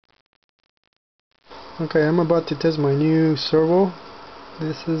Okay, I'm about to test my new servo.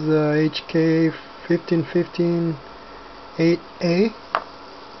 This is the HK15158A.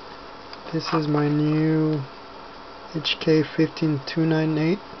 This is my new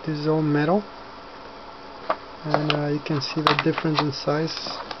HK15298. This is all metal, and you can see the difference in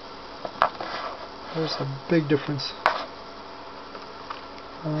size. There's a big difference.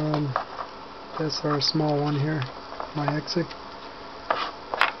 That's our small one here, my Exi,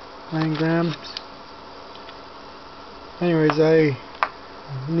 9 grams. Anyways, I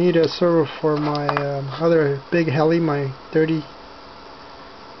need a servo for my other big heli, my 30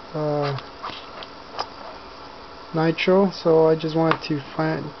 nitro, so I just wanted to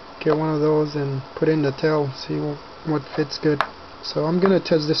get one of those and put in the tail, see what fits good. So I'm gonna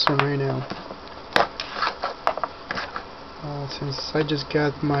test this one right now, since I just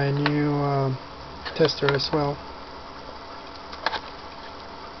got my new tester as well.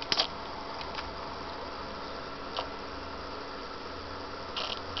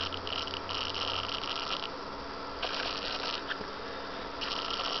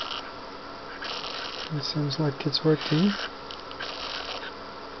 It seems like it's working.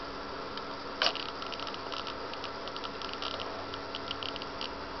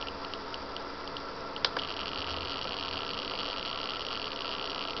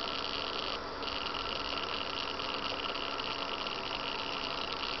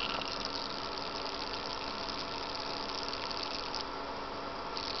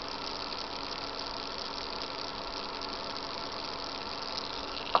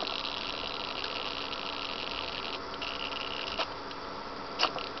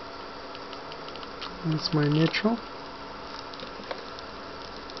 That's my neutral.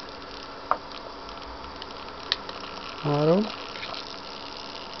 Auto.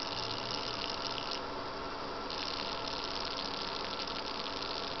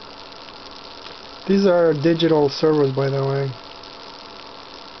 These are digital servos, by the way.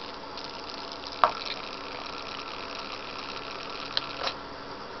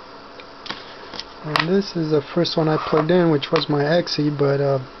 And this is the first one I plugged in, which was my Exi, but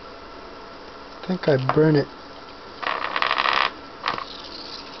I think I burned it.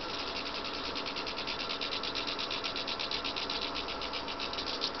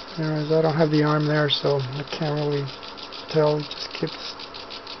 Anyways, I don't have the arm there, so I can't really tell. It just keeps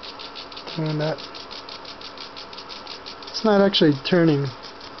doing that. It's not actually turning.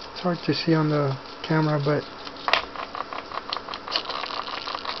 It's hard to see on the camera, but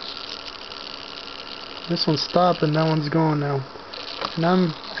this one stopped and that one's going now. And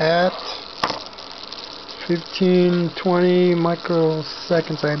I'm at 15-20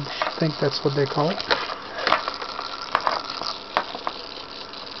 microseconds, I think that's what they call it.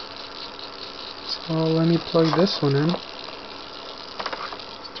 So let me plug this one in. Let's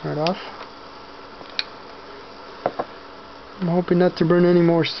turn it off. I'm hoping not to burn any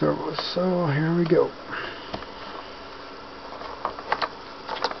more servos, so here we go.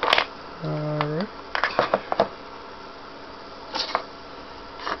 Alright.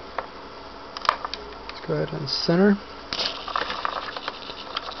 Let's go ahead and center.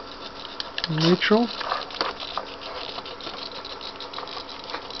 Neutral.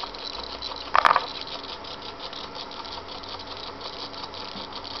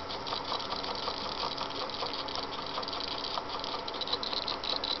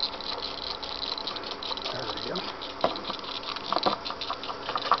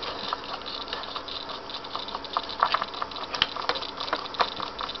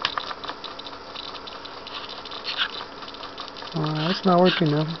 It's not working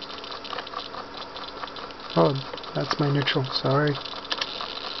now. Oh, that's my neutral, sorry.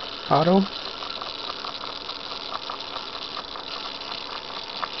 Auto.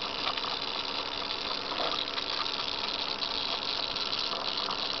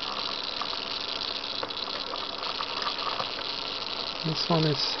 This one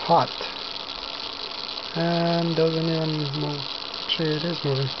is hot and doesn't even move. Actually, it is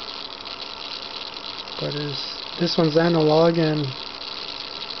moving, but this one's analog and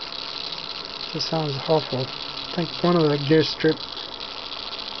it just sounds awful. I think one of the gears stripped.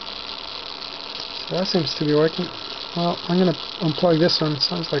 So that seems to be working. Well, I'm gonna unplug this one. It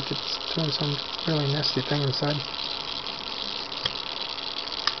sounds like it's doing some really nasty thing inside.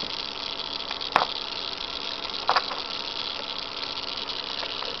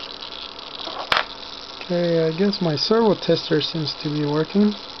 Okay, I guess my servo tester seems to be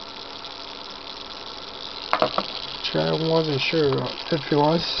working. Which I wasn't sure if it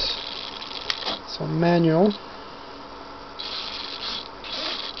was. So manual.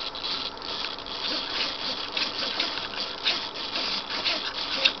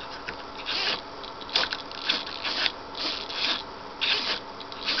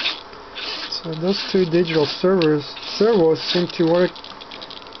 So those two digital servos seem to work,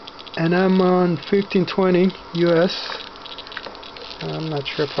 and I'm on 1520 US. I'm not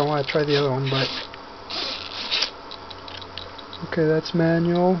sure if I want to try the other one, but okay, that's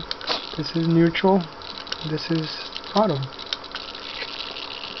manual. This is neutral. This is auto.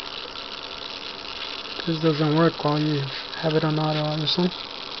 This doesn't work while you have it on auto, obviously.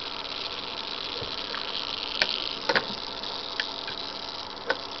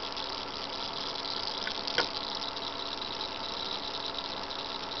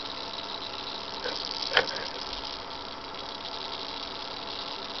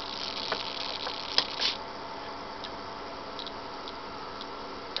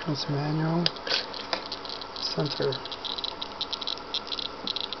 That's manual, center,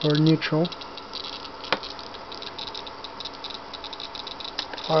 or neutral,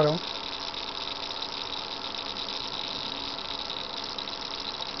 auto.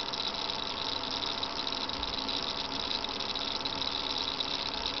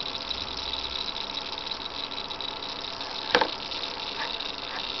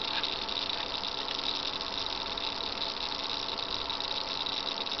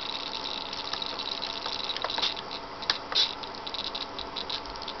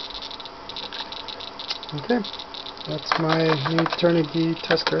 Okay, that's my new Turnigy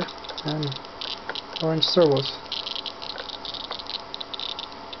tester and orange servos.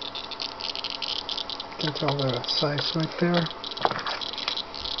 You can tell the size right there,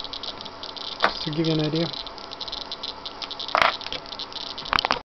 just to give you an idea.